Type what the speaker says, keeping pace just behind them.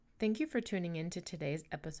Thank you for tuning in to today's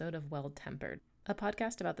episode of Well Tempered, a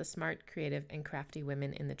podcast about the smart, creative, and crafty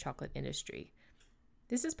women in the chocolate industry.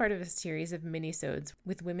 This is part of a series of mini-sodes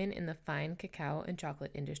with women in the fine cacao and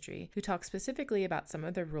chocolate industry who talk specifically about some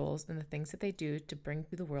of their roles and the things that they do to bring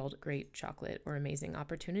to the world great chocolate or amazing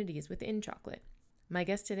opportunities within chocolate. My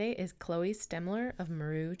guest today is Chloe Stemler of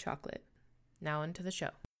Maru Chocolate. Now into the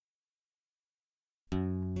show.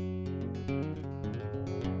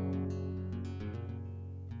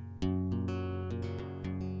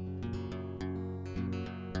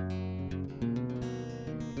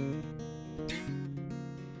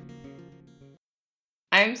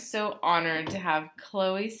 I'm so honored to have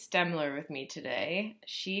Chloe Stemler with me today.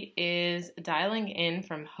 She is dialing in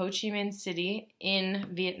from Ho Chi Minh City in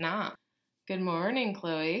Vietnam. Good morning,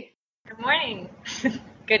 Chloe. Good morning.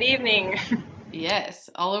 Good evening.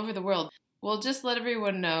 Yes, all over the world. We'll just let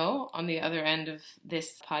everyone know on the other end of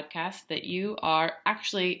this podcast that you are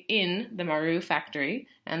actually in the Maru factory,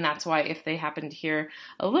 and that's why if they happen to hear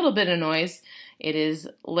a little bit of noise, it is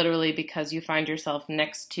literally because you find yourself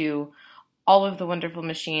next to all of the wonderful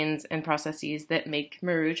machines and processes that make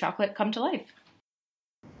Maru chocolate come to life.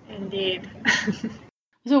 Indeed.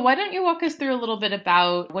 So why don't you walk us through a little bit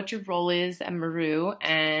about what your role is at Maru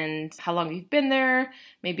and how long you've been there,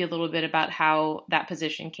 maybe a little bit about how that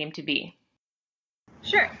position came to be.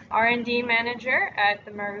 Sure. R&D manager at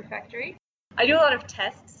the Maru factory. I do a lot of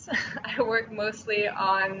tests. I work mostly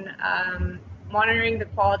on monitoring the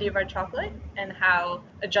quality of our chocolate and how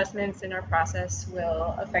adjustments in our process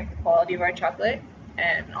will affect the quality of our chocolate,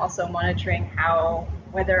 and also monitoring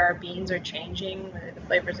whether our beans are changing, whether the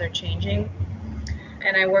flavors are changing.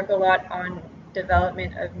 And I work a lot on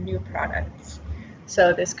development of new products.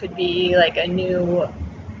 So this could be like a new,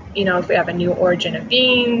 if we have a new origin of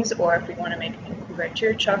beans, or if we want to make a new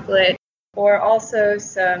couverture chocolate, or also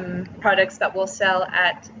some products that we'll sell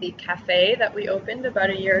at the cafe that we opened about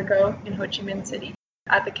a year ago in Ho Chi Minh City.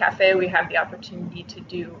 At the cafe, we have the opportunity to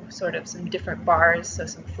do sort of some different bars, so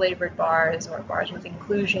some flavored bars or bars with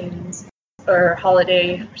inclusions or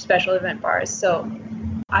holiday special event bars. So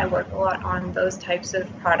I work a lot on those types of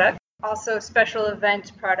products. Also special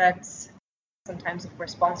event products. Sometimes if we're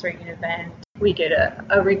sponsoring an event, we get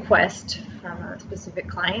a request from a specific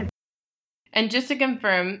client. And just to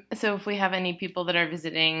confirm, so if we have any people that are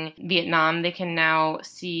visiting Vietnam, they can now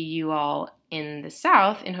see you all in the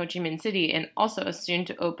south in Ho Chi Minh City, and also a soon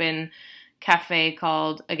to open cafe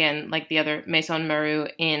called, again, like the other, Maison Maru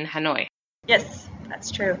in Hanoi. Yes,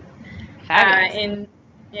 that's true. Fabulous.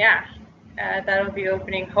 That'll be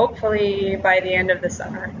opening hopefully by the end of the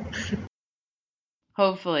summer.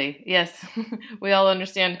 Hopefully, yes. We all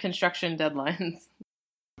understand construction deadlines.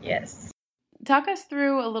 Yes. Talk us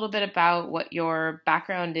through a little bit about what your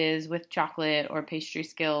background is with chocolate or pastry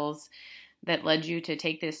skills that led you to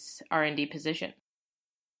take this R&D position.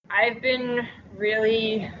 I've been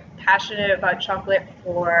really passionate about chocolate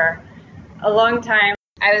for a long time.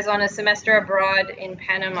 I was on a semester abroad in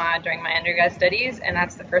Panama during my undergrad studies, and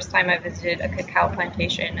that's the first time I visited a cacao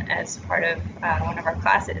plantation as part of one of our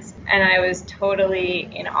classes. And I was totally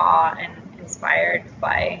in awe and inspired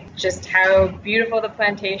by just how beautiful the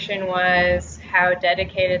plantation was, how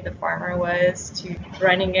dedicated the farmer was to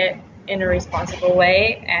running it in a responsible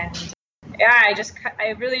way. And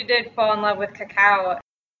I really did fall in love with cacao.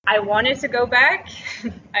 I wanted to go back.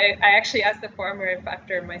 I actually asked the farmer if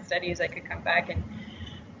after my studies I could come back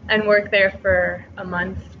and work there for a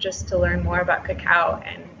month just to learn more about cacao,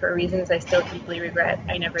 and for reasons I still deeply regret,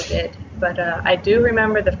 I never did. But I do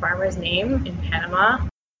remember the farmer's name in Panama.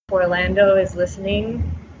 If Orlando is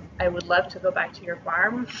listening, I would love to go back to your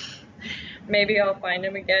farm. Maybe I'll find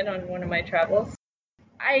him again on one of my travels.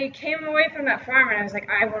 I came away from that farm and I was like,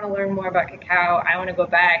 I want to learn more about cacao. I want to go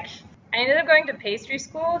back. I ended up going to pastry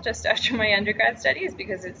school just after my undergrad studies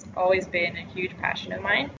because it's always been a huge passion of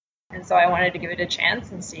mine. And so I wanted to give it a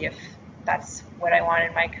chance and see if that's what I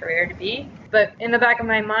wanted my career to be. But in the back of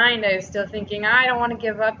my mind, I was still thinking, I don't want to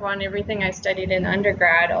give up on everything I studied in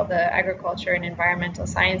undergrad, all the agriculture and environmental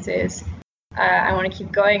sciences. I want to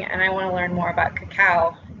keep going, and I want to learn more about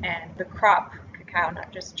cacao and the crop cacao,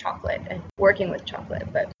 not just chocolate and working with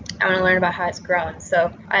chocolate, but I want to learn about how it's grown.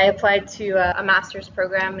 So I applied to a master's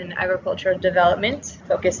program in agricultural development,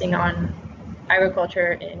 focusing on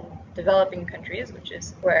agriculture in developing countries, which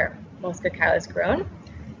is where most cacao is grown.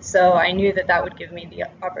 So I knew that would give me the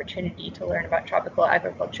opportunity to learn about tropical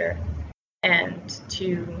agriculture and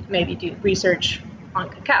to maybe do research on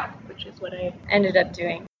cacao, which is what I ended up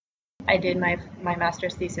doing. I did my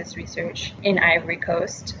master's thesis research in Ivory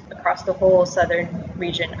Coast, across the whole southern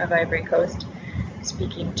region of Ivory Coast,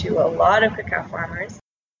 speaking to a lot of cacao farmers.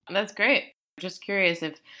 That's great. Just curious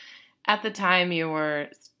if at the time you were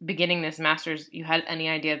beginning this master's, you had any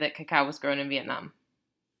idea that cacao was grown in Vietnam?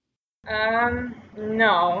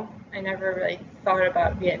 No, I never really thought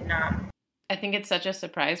about Vietnam. I think it's such a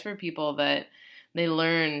surprise for people that they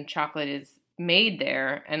learn chocolate is made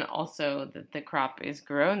there and also that the crop is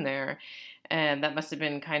grown there. And that must have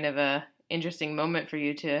been kind of a interesting moment for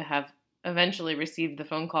you to have eventually received the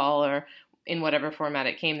phone call, or in whatever format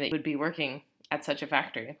it came, that you would be working at such a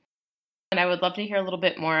factory. And I would love to hear a little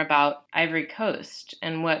bit more about Ivory Coast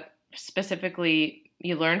and what specifically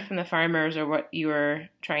you learned from the farmers, or what you were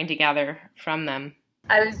trying to gather from them.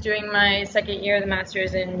 I was doing my second year of the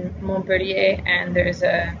master's in Montpellier, and there's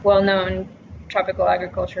a well-known tropical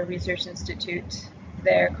agriculture research institute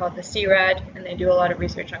there called the CIRAD, and they do a lot of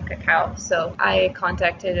research on cacao. So I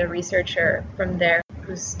contacted a researcher from there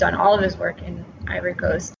who's done all of his work in Ivory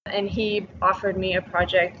Coast, and he offered me a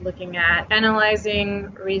project looking at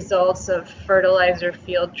analyzing results of fertilizer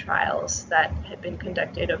field trials that had been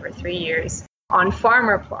conducted over 3 years on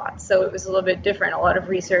farmer plots. So it was a little bit different. A lot of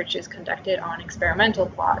research is conducted on experimental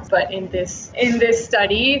plots, but in this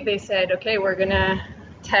study, they said, okay, we're gonna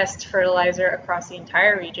test fertilizer across the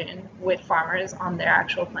entire region with farmers on their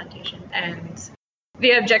actual plantation. And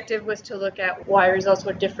the objective was to look at why results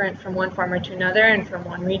were different from one farmer to another and from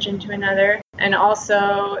one region to another, and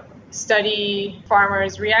also study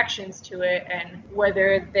farmers' reactions to it and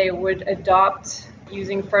whether they would adopt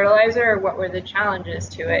using fertilizer or what were the challenges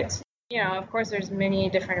to it. You know, of course, there's many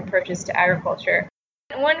different approaches to agriculture.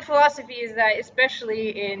 One philosophy is that, especially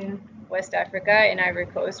in West Africa, in Ivory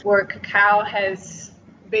Coast, where cacao has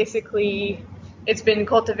basically, it's been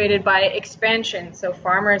cultivated by expansion. So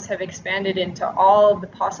farmers have expanded into all of the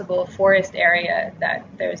possible forest area that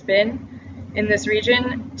there's been in this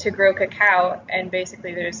region to grow cacao, and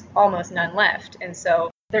basically there's almost none left. And so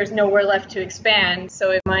there's nowhere left to expand.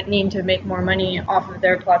 So it might need to make more money off of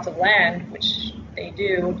their plots of land, which they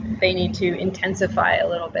do. They need to intensify a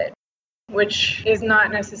little bit, which is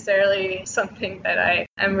not necessarily something that I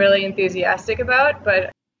am really enthusiastic about.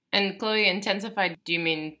 But And Chloe, intensified, do you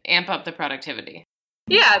mean amp up the productivity?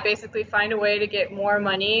 Yeah, basically find a way to get more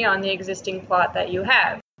money on the existing plot that you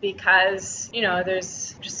have, because, you know,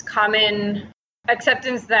 there's just common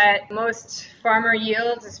acceptance that most farmer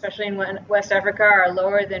yields, especially in West Africa, are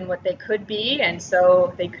lower than what they could be, and so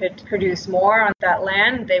if they could produce more on that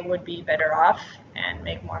land, they would be better off and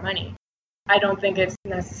make more money. I don't think it's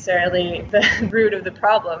necessarily the root of the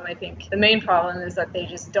problem. I think the main problem is that they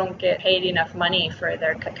just don't get paid enough money for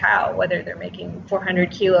their cacao, whether they're making 400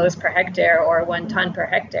 kilos per hectare or 1 ton per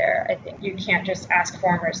hectare. I think you can't just ask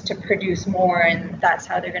farmers to produce more and that's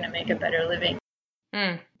how they're going to make a better living.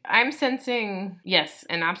 I'm sensing, yes,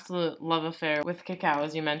 an absolute love affair with cacao,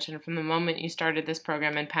 as you mentioned, from the moment you started this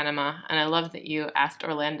program in Panama. And I love that you asked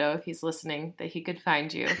Orlando, if he's listening, that he could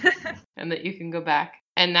find you and that you can go back.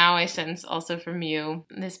 And now I sense also from you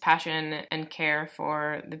this passion and care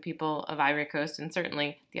for the people of Ivory Coast and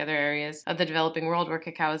certainly the other areas of the developing world where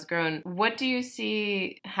cacao is grown. What do you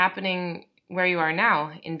see happening where you are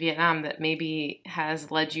now in Vietnam that maybe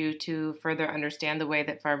has led you to further understand the way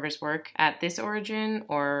that farmers work at this origin,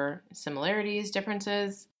 or similarities,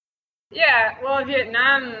 differences? Yeah, well,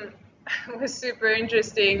 Vietnam was super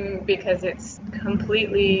interesting because it's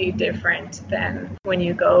completely different than when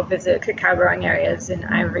you go visit cacao growing areas in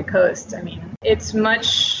Ivory Coast. I mean, it's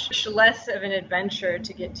much less of an adventure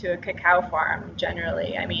to get to a cacao farm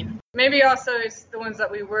generally. I mean, maybe also it's the ones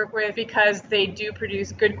that we work with because they do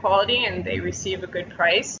produce good quality and they receive a good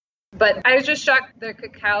price. But I was just shocked their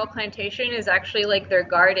cacao plantation is actually like their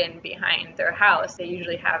garden behind their house. They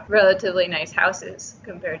usually have relatively nice houses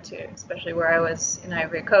compared to, especially where I was in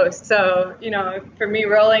Ivory Coast. So, you know, for me,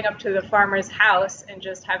 rolling up to the farmer's house and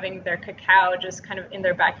just having their cacao just kind of in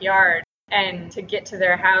their backyard, and to get to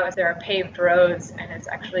their house, there are paved roads and it's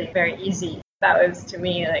actually very easy. That was, to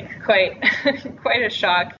me, like quite a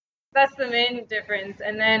shock. That's the main difference.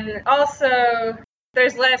 And then also,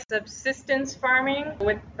 there's less subsistence farming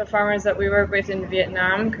with the farmers that we work with in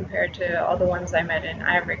Vietnam compared to all the ones I met in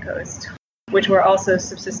Ivory Coast, which were also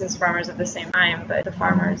subsistence farmers at the same time. But the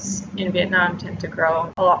farmers in Vietnam tend to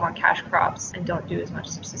grow a lot more cash crops and don't do as much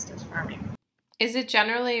subsistence farming. Is it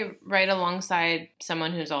generally right alongside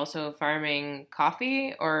someone who's also farming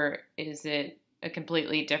coffee, or is it a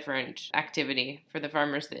completely different activity for the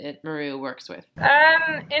farmers that Maru works with?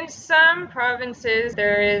 In some provinces,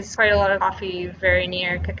 there is quite a lot of coffee very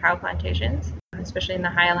near cacao plantations, especially in the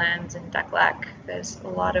highlands and Daklak. There's a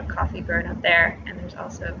lot of coffee grown up there, and there's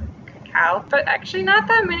also cacao. But actually, not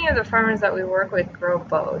that many of the farmers that we work with grow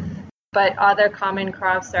both. But other common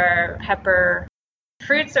crops are pepper,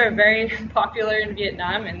 Fruits are very popular in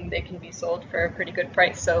Vietnam and they can be sold for a pretty good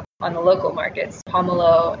price. So on the local markets,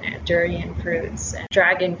 pomelo and durian fruits and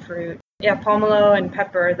dragon fruit. Yeah, pomelo and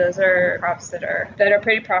pepper, those are crops that are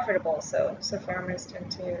pretty profitable. So farmers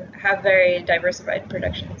tend to have very diversified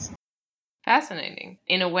productions. Fascinating.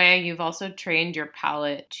 In a way, you've also trained your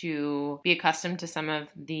palate to be accustomed to some of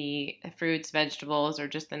the fruits, vegetables, or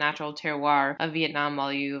just the natural terroir of Vietnam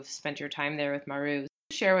while you've spent your time there with Maru.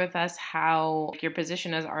 Share with us how your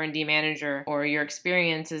position as R&D manager or your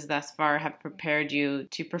experiences thus far have prepared you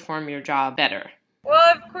to perform your job better.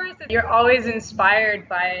 Well, of course, you're always inspired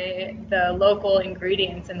by the local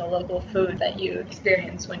ingredients and the local food that you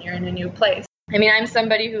experience when you're in a new place. I mean, I'm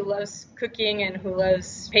somebody who loves cooking and who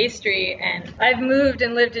loves pastry, and I've moved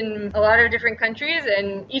and lived in a lot of different countries,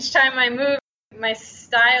 and each time I move, my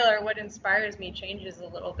style or what inspires me changes a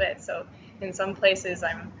little bit. So in some places,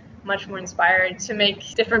 I'm much more inspired to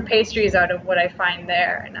make different pastries out of what I find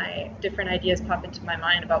there, and different ideas pop into my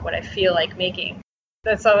mind about what I feel like making.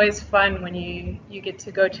 That's always fun when you get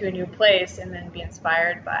to go to a new place and then be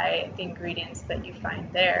inspired by the ingredients that you find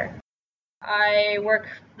there. I work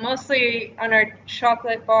mostly on our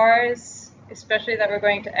chocolate bars, especially that we're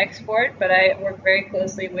going to export, but I work very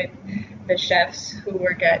closely with the chefs who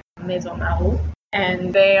work at Maison Maru,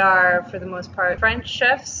 and they are, for the most part, French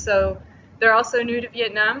chefs, so they're also new to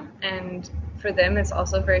Vietnam, and for them it's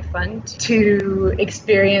also very fun to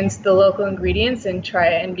experience the local ingredients and try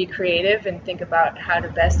and be creative and think about how to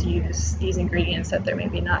best use these ingredients that they're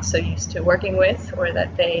maybe not so used to working with or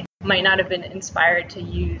that they might not have been inspired to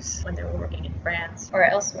use when they were working in France or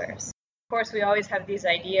elsewhere. So, of course, we always have these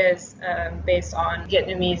ideas based on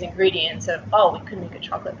Vietnamese ingredients of, oh, we could make a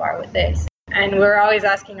chocolate bar with this. And we're always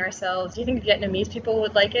asking ourselves, do you think Vietnamese people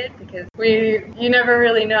would like it? Because you never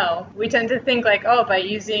really know. We tend to think like, oh, by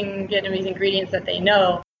using Vietnamese ingredients that they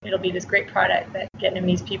know, it'll be this great product that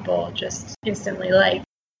Vietnamese people just instantly like.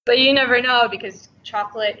 But you never know because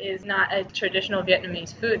chocolate is not a traditional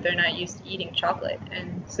Vietnamese food. They're not used to eating chocolate.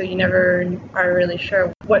 And so you never are really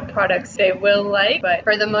sure what products they will like. But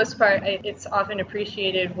for the most part, it's often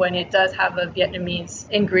appreciated when it does have a Vietnamese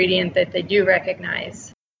ingredient that they do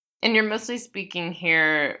recognize. And you're mostly speaking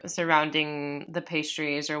here surrounding the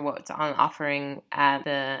pastries or what's on offering at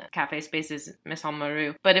the cafe spaces Maison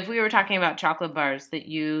Maru. But if we were talking about chocolate bars that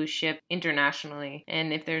you ship internationally,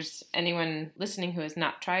 and if there's anyone listening who has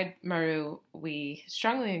not tried Maru, we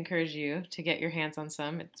strongly encourage you to get your hands on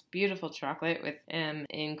some. It's beautiful chocolate with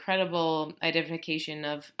incredible identification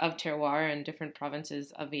of terroir in different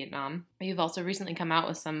provinces of Vietnam. You've also recently come out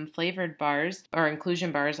with some flavored bars, or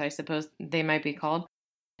inclusion bars, I suppose they might be called.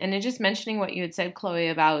 And in just mentioning what you had said, Chloe,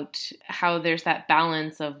 about how there's that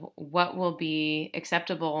balance of what will be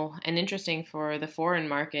acceptable and interesting for the foreign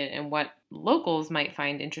market and what locals might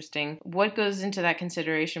find interesting, what goes into that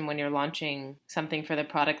consideration when you're launching something for the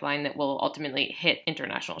product line that will ultimately hit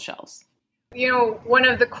international shelves? You know, one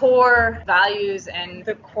of the core values and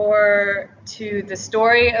the core to the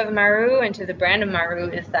story of Maru and to the brand of Maru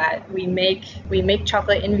is that we make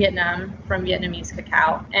chocolate in Vietnam from Vietnamese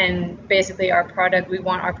cacao. And basically we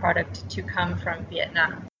want our product to come from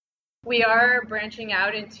Vietnam. We are branching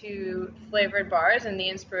out into flavored bars, and the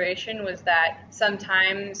inspiration was that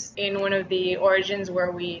sometimes in one of the origins where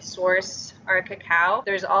we source our cacao,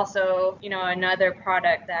 there's also, another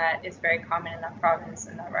product that is very common in that province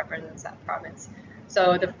and that represents that province.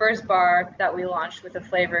 So the first bar that we launched with a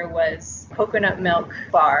flavor was coconut milk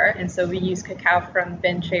bar, and so we use cacao from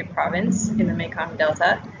Bến Tre province in the Mekong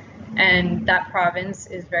Delta. And that province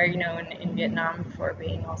is very known in Vietnam for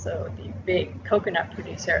being also the big coconut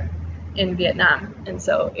producer in Vietnam, and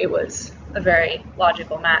so it was a very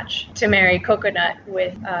logical match to marry coconut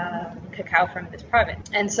with cacao from this province.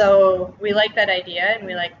 And so we like that idea and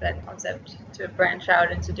we like that concept to branch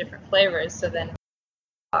out into different flavors. So then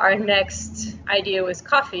our next idea was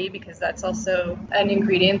coffee, because that's also an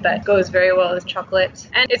ingredient that goes very well with chocolate.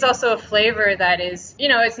 And it's also a flavor that is,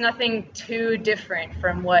 it's nothing too different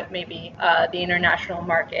from what maybe the international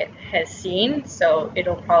market has seen, so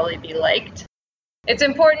it'll probably be liked. It's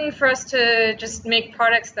important for us to just make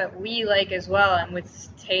products that we like as well, and with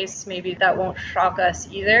tastes maybe that won't shock us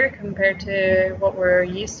either compared to what we're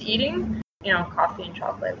used to eating. Coffee and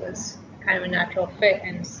chocolate was kind of a natural fit,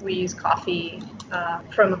 and we use coffee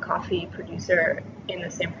from a coffee producer in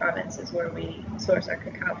the same province as where we source our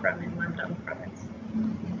cacao from in Lâm Đồng province.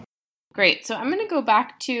 Great. So I'm going to go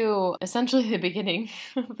back to essentially the beginning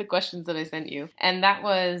of the questions that I sent you. And that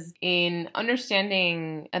was in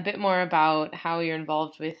understanding a bit more about how you're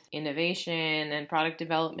involved with innovation and product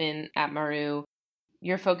development at Maru.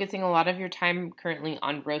 you're focusing a lot of your time currently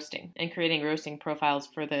on roasting and creating roasting profiles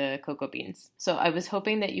for the cocoa beans. So I was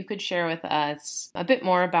hoping that you could share with us a bit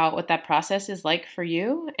more about what that process is like for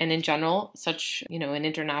you and in general, such, an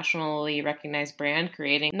internationally recognized brand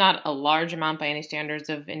creating not a large amount by any standards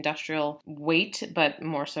of industrial weight, but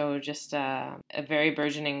more so just a very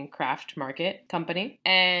burgeoning craft market company.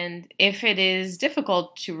 And if it is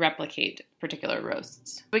difficult to replicate particular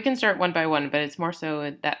roasts. We can start one by one, but it's more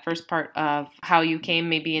so that first part of how you came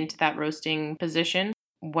maybe into that roasting position,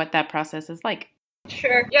 what that process is like.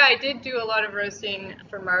 Sure. Yeah, I did do a lot of roasting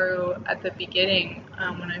for Maru at the beginning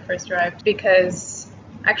when I first arrived, because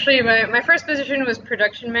actually my first position was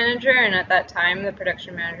production manager, and at that time the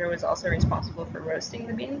production manager was also responsible for roasting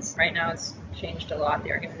the beans. Right now it's changed a lot, the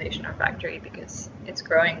organization of our factory, because it's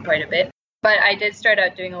growing quite a bit. But I did start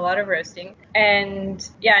out doing a lot of roasting. And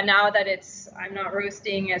yeah, now that I'm not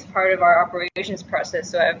roasting as part of our operations process,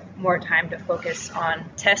 so I have more time to focus on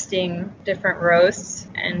testing different roasts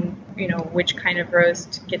and, which kind of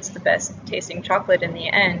roast gets the best tasting chocolate in the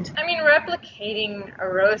end. I mean, replicating a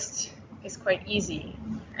roast is quite easy.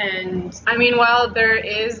 And while there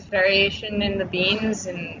is variation in the beans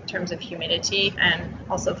in terms of humidity and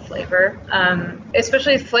also flavor,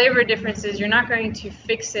 especially flavor differences, you're not going to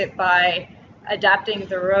fix it by adapting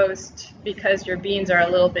the roast because your beans are a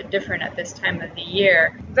little bit different at this time of the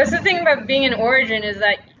year. That's the thing about being an origin, is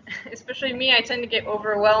that, especially me, I tend to get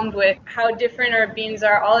overwhelmed with how different our beans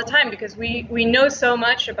are all the time, because we know so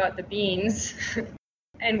much about the beans.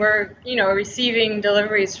 And we're, receiving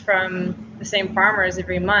deliveries from the same farmers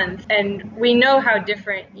every month. And we know how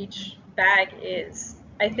different each bag is.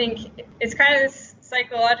 I think it's kind of this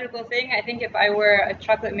psychological thing. I think if I were a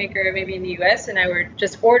chocolate maker maybe in the US and I were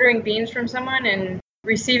just ordering beans from someone and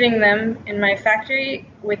receiving them in my factory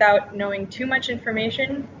without knowing too much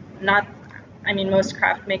information, most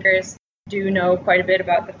craft makers do know quite a bit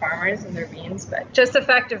about the farmers and their beans, but just the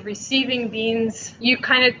fact of receiving beans, you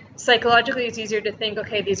kind of psychologically, it's easier to think,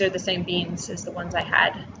 okay, these are the same beans as the ones I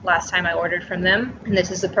had last time I ordered from them, and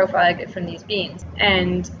this is the profile I get from these beans.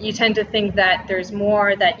 And you tend to think that there's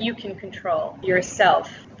more that you can control yourself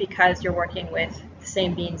because you're working with the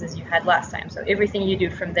same beans as you had last time. So everything you do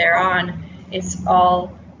from there on is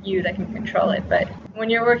all you that can control it. But when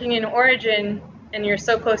you're working in origin and you're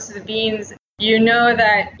so close to the beans, you know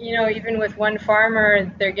that, even with one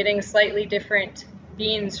farmer, they're getting slightly different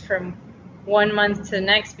beans from 1 month to the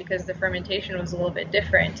next because the fermentation was a little bit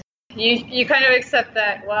different. You kind of accept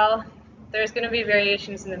that, well, there's going to be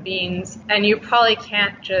variations in the beans, and you probably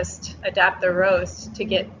can't just adapt the roast to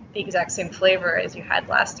get the exact same flavor as you had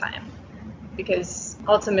last time. Because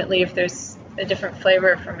ultimately, if there's a different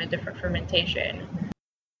flavor from a different fermentation,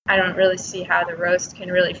 I don't really see how the roast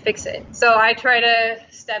can really fix it. So I try to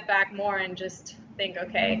step back more and just think,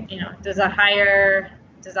 okay, does a higher,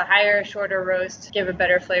 shorter roast give a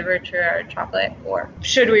better flavor to our chocolate, or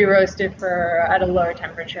should we roast it at a lower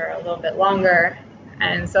temperature a little bit longer?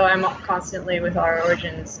 And so I'm constantly with our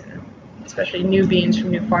origins, and especially new beans from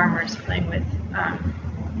new farmers, playing with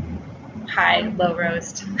high, low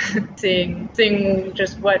roast, seeing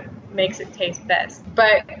just what makes it taste best.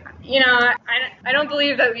 But I don't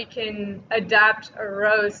believe that we can adapt a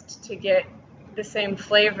roast to get the same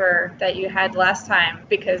flavor that you had last time,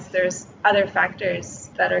 because there's other factors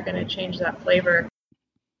that are going to change that flavor.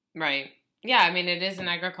 Right. Yeah, it is an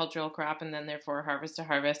agricultural crop, and then therefore harvest to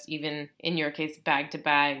harvest, even in your case, bag to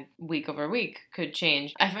bag, week over week, could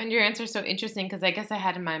change. I find your answer so interesting, because I guess I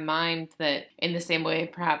had in my mind that in the same way,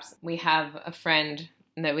 perhaps we have a friend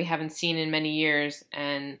that we haven't seen in many years,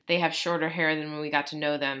 and they have shorter hair than when we got to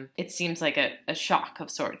know them. It seems like a shock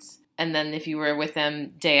of sorts. And then if you were with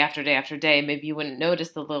them day after day after day, maybe you wouldn't notice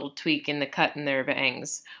the little tweak in the cut in their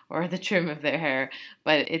bangs or the trim of their hair.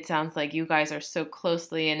 But it sounds like you guys are so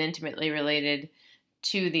closely and intimately related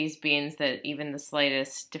to these beans that even the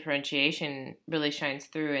slightest differentiation really shines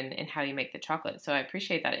through in how you make the chocolate. So I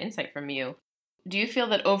appreciate that insight from you. Do you feel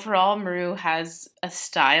that overall Maru has a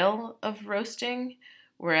style of roasting?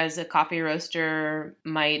 Whereas a coffee roaster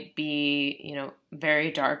might be,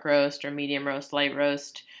 very dark roast or medium roast, light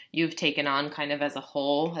roast. You've taken on kind of as a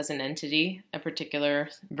whole, as an entity, a particular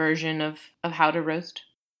version of how to roast?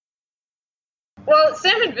 Well,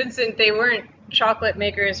 Sam and Vincent, they weren't chocolate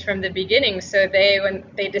makers from the beginning. So when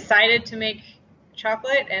they decided to make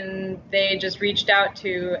chocolate, and they just reached out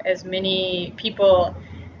to as many people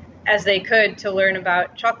as they could to learn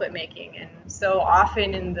about chocolate making. And so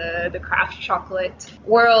often in the craft chocolate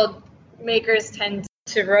world, makers tend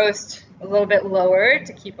to roast a little bit lower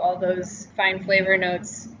to keep all those fine flavor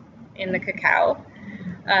notes in the cacao.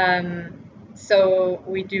 So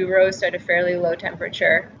we do roast at a fairly low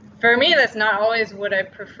temperature. For me, that's not always what I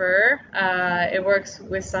prefer. It works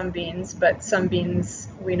with some beans, but some beans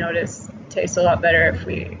we notice taste a lot better if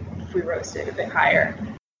we roast it a bit higher.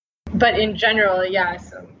 But in general, yeah,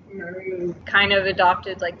 so Maru kind of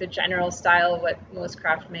adopted like the general style of what most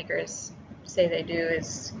craft makers say they do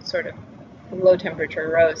is sort of low temperature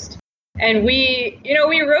roast. And we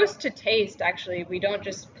roast to taste, actually. We don't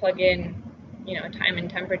just plug in, time and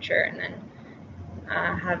temperature and then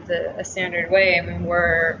have a standard way. I mean,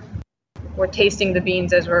 we're tasting the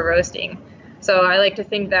beans as we're roasting. So I like to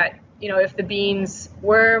think that, if the beans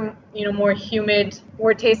were, more humid,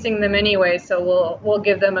 we're tasting them anyway, so we'll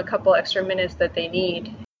give them a couple extra minutes that they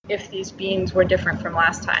need if these beans were different from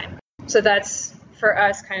last time. So that's, for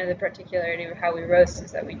us, kind of the particularity of how we roast,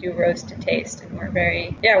 is that we do roast to taste, and we're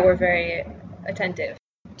very attentive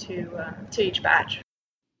to each batch.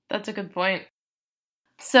 That's a good point.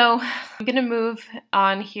 So I'm going to move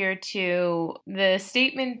on here to the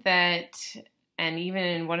statement that, and even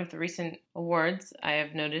in one of the recent awards, I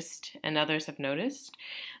have noticed, and others have noticed,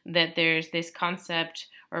 that there's this concept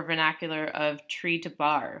or vernacular of tree to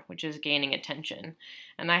bar, which is gaining attention.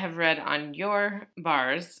 And I have read on your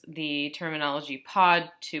bars the terminology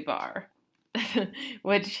pod to bar,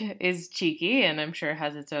 which is cheeky and I'm sure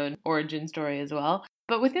has its own origin story as well.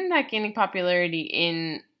 But within that gaining popularity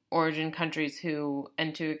in origin countries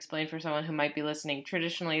and to explain for someone who might be listening,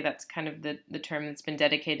 traditionally that's kind of the term that's been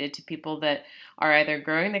dedicated to people that are either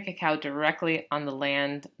growing the cacao directly on the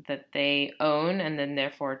land that they own and then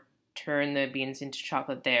therefore turn the beans into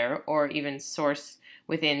chocolate there, or even source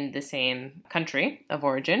within the same country of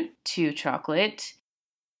origin to chocolate.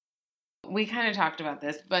 We kind of talked about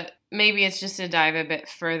this, but maybe it's just to dive a bit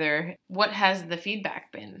further. What has the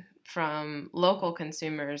feedback been from local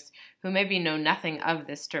consumers who maybe know nothing of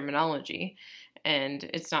this terminology, and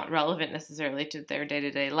it's not relevant necessarily to their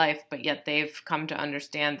day-to-day life, but yet they've come to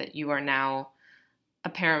understand that you are now a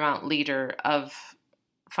paramount leader of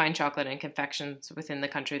fine chocolate and confections within the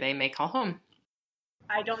country they may call home?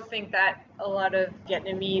 I don't think that a lot of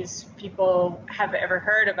Vietnamese people have ever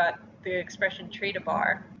heard about the expression tree to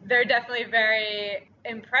bar. They're definitely very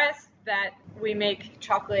impressed that we make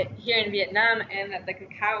chocolate here in Vietnam and that the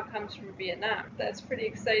cacao comes from Vietnam. That's pretty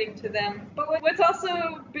exciting to them. But what's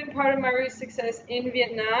also been part of Maru's success in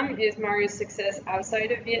Vietnam is Maru's success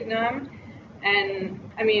outside of Vietnam. And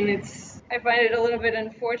I mean, I find it a little bit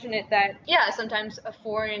unfortunate that, sometimes a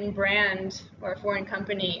foreign brand or a foreign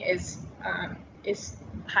company is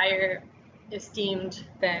higher esteemed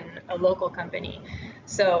than a local company.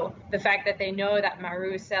 So the fact that they know that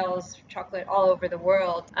Maru sells chocolate all over the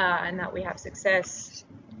world and that we have success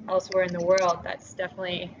elsewhere in the world, that's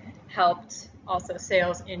definitely helped also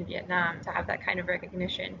sales in Vietnam to have that kind of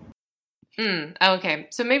recognition. Okay,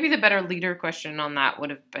 so maybe the better leader question on that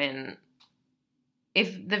would have been,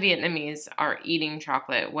 if the Vietnamese are eating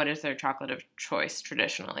chocolate, what is their chocolate of choice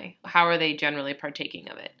traditionally? How are they generally partaking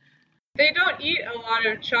of it? They don't eat a lot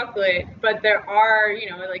of chocolate, but there are,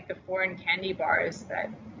 like the foreign candy bars that,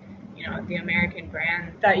 the American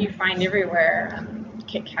brand that you find everywhere,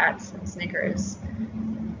 Kit Kats and Snickers.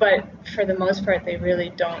 But for the most part, they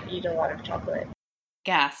really don't eat a lot of chocolate.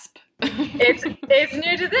 Gasp. It's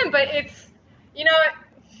new to them, but it's,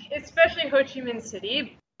 especially Ho Chi Minh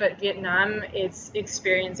City, but Vietnam is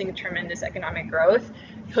experiencing tremendous economic growth.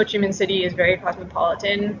 Ho Chi Minh City is very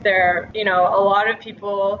cosmopolitan. There are, a lot of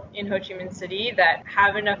people in Ho Chi Minh City that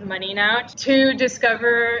have enough money now to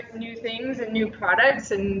discover new things and new products,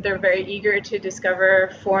 and they're very eager to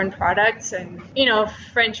discover foreign products. And,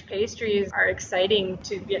 French pastries are exciting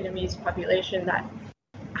to Vietnamese population that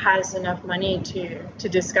has enough money to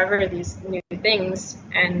discover these new things,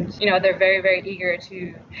 and they're very, very eager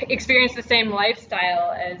to experience the same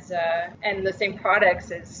lifestyle as and the same products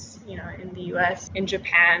as in the US, in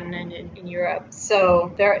Japan, and in Europe.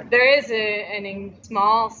 So there is a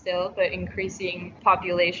small still but increasing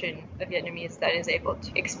population of Vietnamese that is able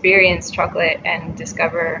to experience chocolate and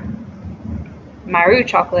discover Maru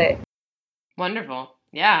chocolate. Wonderful.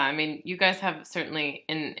 Yeah, I mean, you guys have certainly,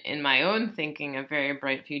 in my own thinking, a very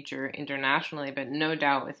bright future internationally, but no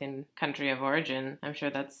doubt within country of origin. I'm sure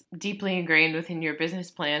that's deeply ingrained within your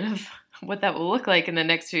business plan of what that will look like in the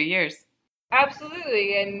next few years.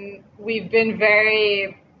 Absolutely, and we've been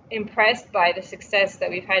very impressed by the success that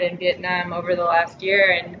we've had in Vietnam over the last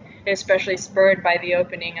year, and especially spurred by the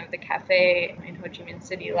opening of the cafe in Ho Chi Minh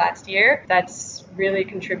City last year. That's really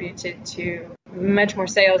contributed to much more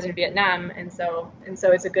sales in Vietnam, and so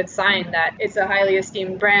it's a good sign that it's a highly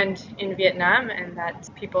esteemed brand in Vietnam and that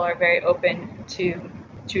people are very open to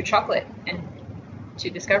chocolate and to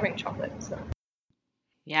discovering chocolate. So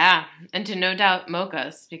Yeah, and to no doubt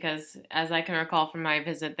mochas, because as I can recall from my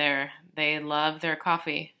visit there, they love their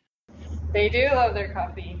coffee. They do love their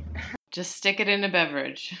coffee. Just stick it in a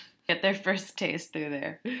beverage. Get their first taste through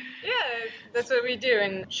there. Yeah, that's what we do.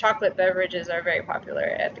 And chocolate beverages are very popular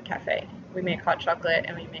at the cafe. We make hot chocolate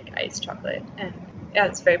and we make iced chocolate. And yeah,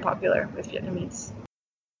 it's very popular with Vietnamese.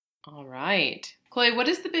 All right. Chloe, what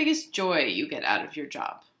is the biggest joy you get out of your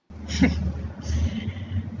job?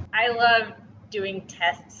 I love doing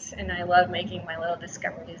tests and I love making my little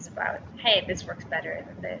discoveries about, hey, this works better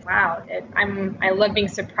than this. Wow, I love being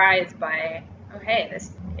surprised by, oh, hey,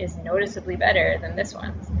 this is noticeably better than this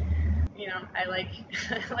one. You know, I like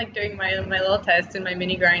I like doing my little tests and my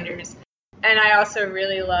mini grinders. And I also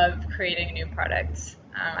really love creating new products.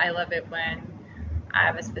 I love it when I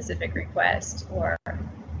have a specific request or,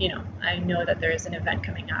 you know, I know that there is an event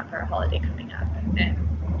coming up or a holiday coming up and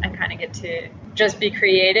I kind of get to just be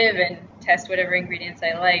creative and test whatever ingredients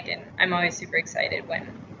I like. And I'm always super excited when,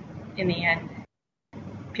 in the end,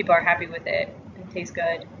 people are happy with it and it tastes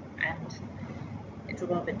good and it's a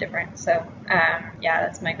little bit different. So, yeah,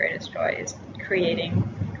 that's my greatest joy is creating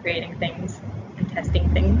things and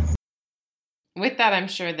testing things. With that, I'm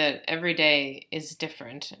sure that every day is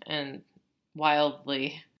different and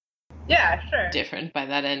wildly different by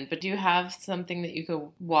that end. But do you have something that you could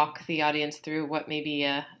walk the audience through what maybe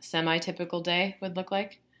a semi-typical day would look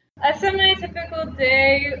like? A semi-typical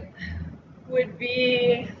day would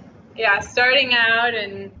be, starting out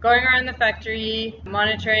and going around the factory,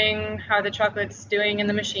 monitoring how the chocolate's doing in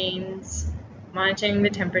the machines, monitoring the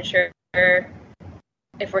temperature,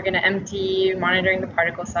 if we're going to empty, monitoring the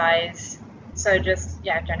particle size. So just,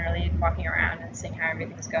 generally walking around and seeing how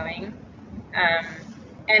everything's going.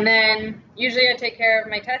 And then usually I take care of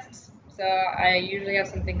my tests. So I usually have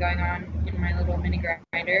something going on in my little mini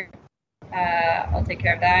grinder. I'll take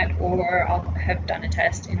care of that, or I'll have done a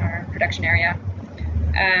test in our production area.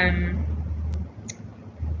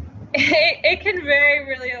 It can vary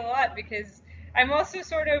really a lot because I'm also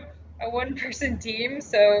sort of a one-person team.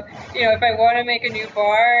 So, you know, if I want to make a new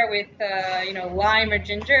bar with, lime or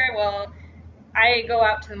ginger, well, I go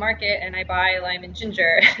out to the market and I buy lime and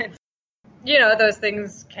ginger. You know, those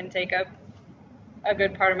things can take up a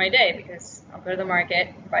good part of my day because I'll go to the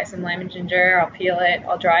market, buy some lime and ginger, I'll peel it,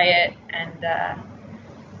 I'll dry it, and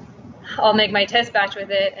I'll make my test batch with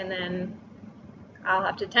it, and then I'll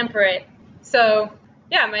have to temper it. So,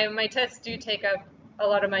 yeah, my tests do take up a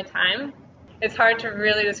lot of my time. It's hard to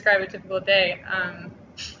really describe a typical day.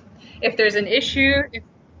 If there's an issue,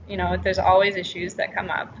 there's always issues that come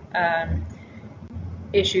up.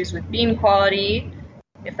 Issues with bean quality.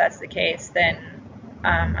 If that's the case, then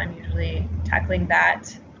I'm usually tackling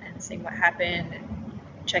that and seeing what happened and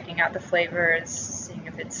checking out the flavors, seeing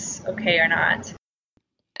if it's okay or not.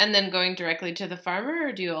 And then going directly to the farmer,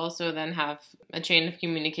 or do you also then have a chain of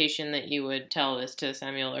communication that you would tell this to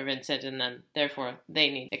Samuel or Vincent, and then therefore they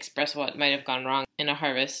need to express what might have gone wrong in a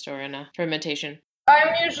harvest or in a fermentation?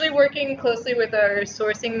 I'm usually working closely with our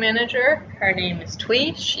sourcing manager. Her name is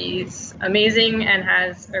Twee. She's amazing and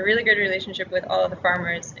has a really good relationship with all of the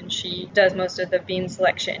farmers, and she does most of the bean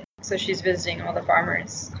selection. So she's visiting all the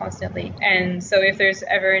farmers constantly. And so if there's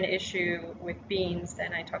ever an issue with beans,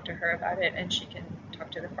 then I talk to her about it and she can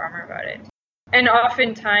talk to the farmer about it. And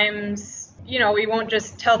oftentimes, we won't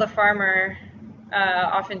just tell the farmer.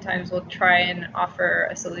 Oftentimes we'll try and offer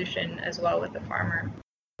a solution as well with the farmer.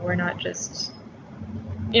 We're not just,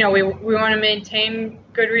 we want to maintain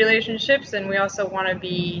good relationships, and we also want to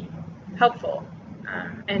be helpful.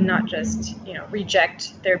 And not just,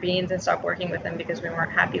 reject their beans and stop working with them because we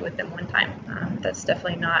weren't happy with them one time. That's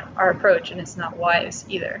definitely not our approach, and it's not wise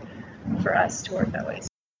either for us to work that way.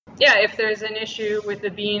 Yeah, if there's an issue with the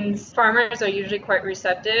beans, farmers are usually quite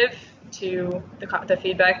receptive to the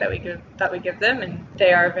feedback that we give them, and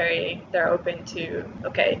they're open to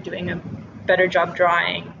doing a better job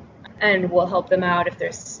drying, and we'll help them out if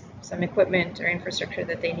there's some equipment or infrastructure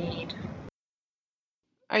that they need.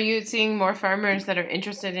 Are you seeing more farmers that are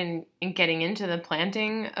interested in getting into the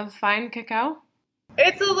planting of fine cacao?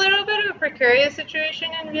 It's a little bit of a precarious situation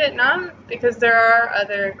in Vietnam because there are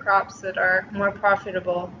other crops that are more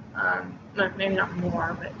profitable. Maybe not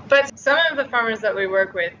more, but some of the farmers that we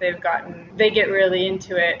work with, they get really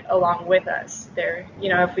into it along with us.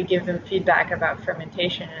 If we give them feedback about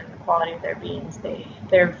fermentation and the quality of their beans,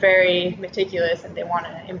 they're very meticulous and they want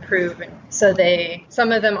to improve, and so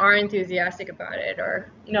some of them are enthusiastic about it. Or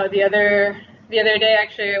the other day,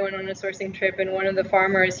 actually, I went on a sourcing trip, and one of the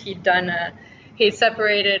farmers, he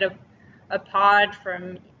separated a pod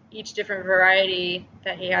from each different variety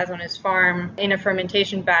that he has on his farm in a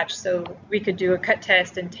fermentation batch, so we could do a cut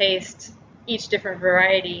test and taste each different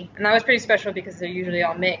variety. And that was pretty special because they're usually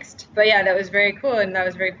all mixed. But yeah, that was very cool. And that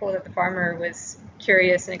was very cool that the farmer was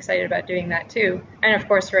curious and excited about doing that too. And of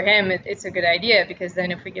course for him, it's a good idea because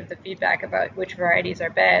then if we give the feedback about which varieties are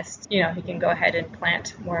best, he can go ahead and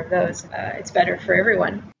plant more of those. It's better for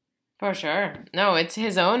everyone. For sure. No, it's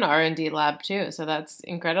his own R&D lab too. So that's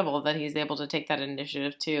incredible that he's able to take that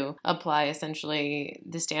initiative to apply essentially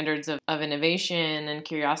the standards of innovation and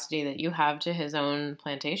curiosity that you have to his own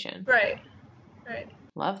plantation. Right.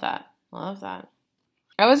 Love that.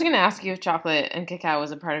 I was going to ask you if chocolate and cacao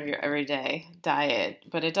was a part of your everyday diet,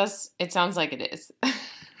 but it sounds like it is.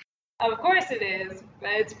 Of course it is.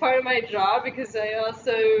 It's part of my job because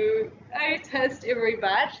I test every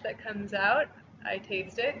batch that comes out. I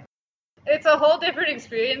taste it. It's a whole different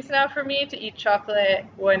experience now for me to eat chocolate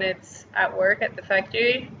when it's at work at the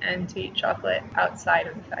factory and to eat chocolate outside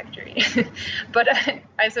of the factory. But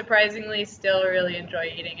I surprisingly still really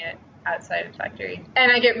enjoy eating it outside of the factory.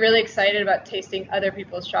 And I get really excited about tasting other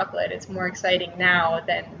people's chocolate. It's more exciting now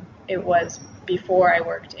than it was before I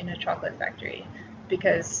worked in a chocolate factory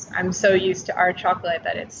because I'm so used to our chocolate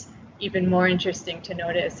that it's even more interesting to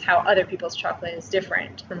notice how other people's chocolate is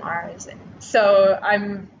different from ours. And so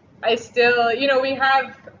I still, we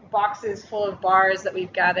have boxes full of bars that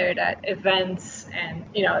we've gathered at events and,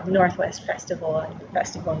 Northwest Festival and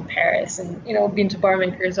Festival in Paris. And, being to bar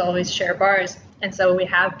makers always share bars. And so we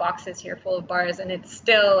have boxes here full of bars. And it's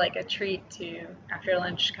still like a treat to, after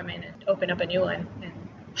lunch, come in and open up a new one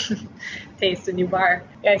and taste a new bar.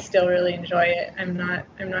 I still really enjoy it. I'm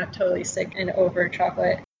not totally sick and over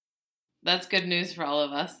chocolate. That's good news for all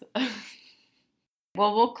of us.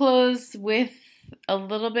 Well, we'll close with a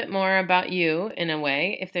little bit more about you in a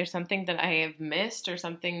way. If there's something that I have missed or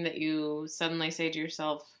something that you suddenly say to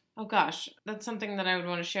yourself, oh gosh, that's something that I would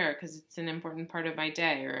want to share because it's an important part of my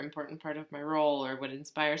day or important part of my role or would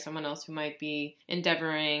inspire someone else who might be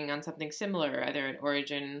endeavoring on something similar, either an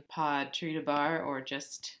origin pod tree to bar or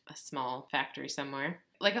just a small factory somewhere.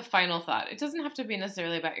 Like a final thought. It doesn't have to be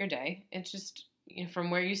necessarily about your day. It's just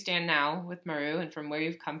from where you stand now with Maru and from where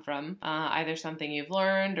you've come from, either something you've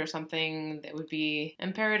learned or something that would be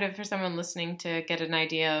imperative for someone listening to get an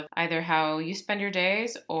idea of either how you spend your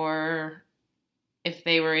days or if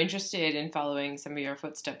they were interested in following some of your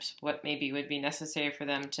footsteps, what maybe would be necessary for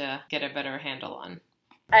them to get a better handle on.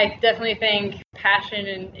 I definitely think passion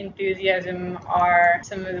and enthusiasm are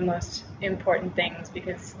some of the most important things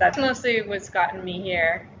because that's mostly what's gotten me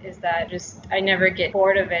here is that I never get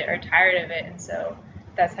bored of it or tired of it. And so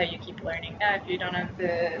that's how you keep learning. If you don't have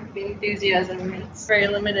the enthusiasm, it's very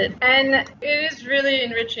limited. And it is really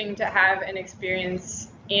enriching to have an experience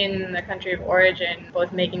in the country of origin,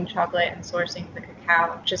 both making chocolate and sourcing the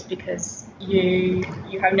cacao, just because you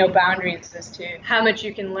have no boundaries as to how much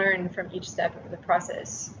you can learn from each step of the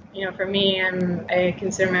process. For me, I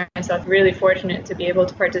consider myself really fortunate to be able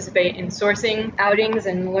to participate in sourcing outings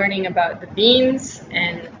and learning about the beans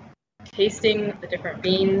and tasting the different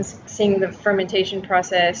beans, seeing the fermentation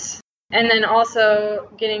process, and then also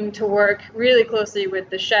getting to work really closely with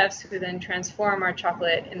the chefs who then transform our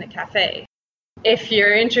chocolate in the cafe. If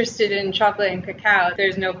you're interested in chocolate and cacao,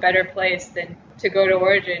 there's no better place than to go to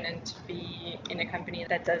Origin and to be in a company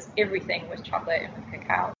that does everything with chocolate and with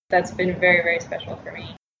cacao. That's been very, very special for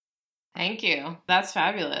me. Thank you. That's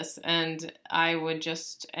fabulous. And I would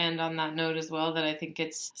just end on that note as well, that I think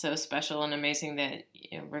it's so special and amazing that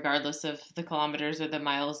regardless of the kilometers or the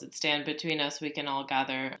miles that stand between us, we can all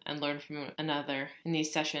gather and learn from another in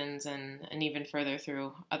these sessions and even further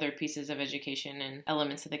through other pieces of education and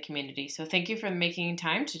elements of the community. So thank you for making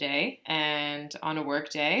time today and on a work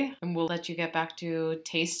day, and we'll let you get back to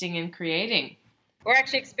tasting and creating. We're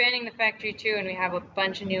actually expanding the factory too, and we have a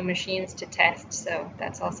bunch of new machines to test, so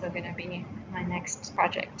that's also going to be my next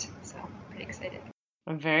project. So I'm pretty excited.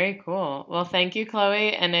 Very cool. Well, thank you,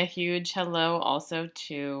 Chloe, and a huge hello also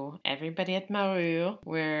to everybody at Maru,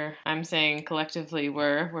 where I'm saying collectively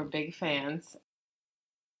we're big fans.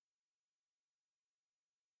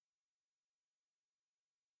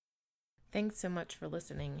 Thanks so much for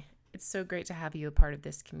listening. It's so great to have you a part of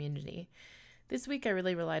this community. This week, I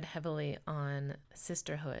really relied heavily on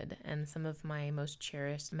sisterhood and some of my most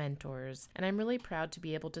cherished mentors, and I'm really proud to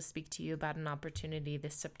be able to speak to you about an opportunity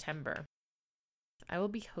this September. I will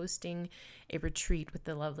be hosting a retreat with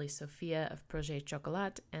the lovely Sophia of Projet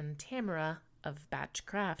Chocolat and Tamara of Batch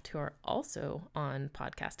Craft, who are also on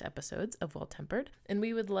podcast episodes of Well Tempered, and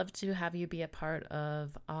we would love to have you be a part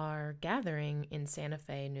of our gathering in Santa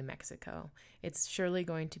Fe, New Mexico. It's surely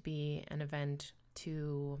going to be an event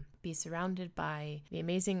to be surrounded by the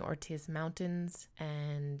amazing Ortiz Mountains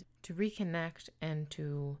and to reconnect and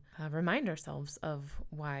to remind ourselves of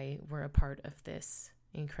why we're a part of this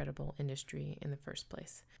incredible industry in the first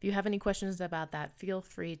place. If you have any questions about that, feel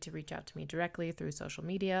free to reach out to me directly through social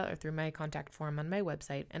media or through my contact form on my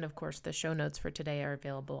website. And of course, the show notes for today are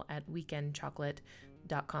available at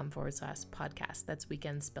weekendchocolate.com/podcast. That's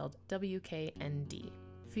weekend spelled WKND.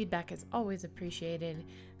 Feedback is always appreciated,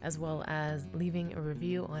 as well as leaving a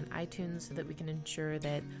review on iTunes so that we can ensure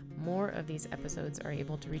that more of these episodes are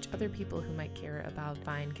able to reach other people who might care about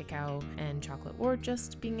fine cacao and chocolate, or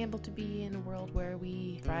just being able to be in a world where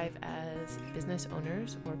we thrive as business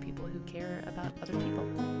owners or people who care about other people.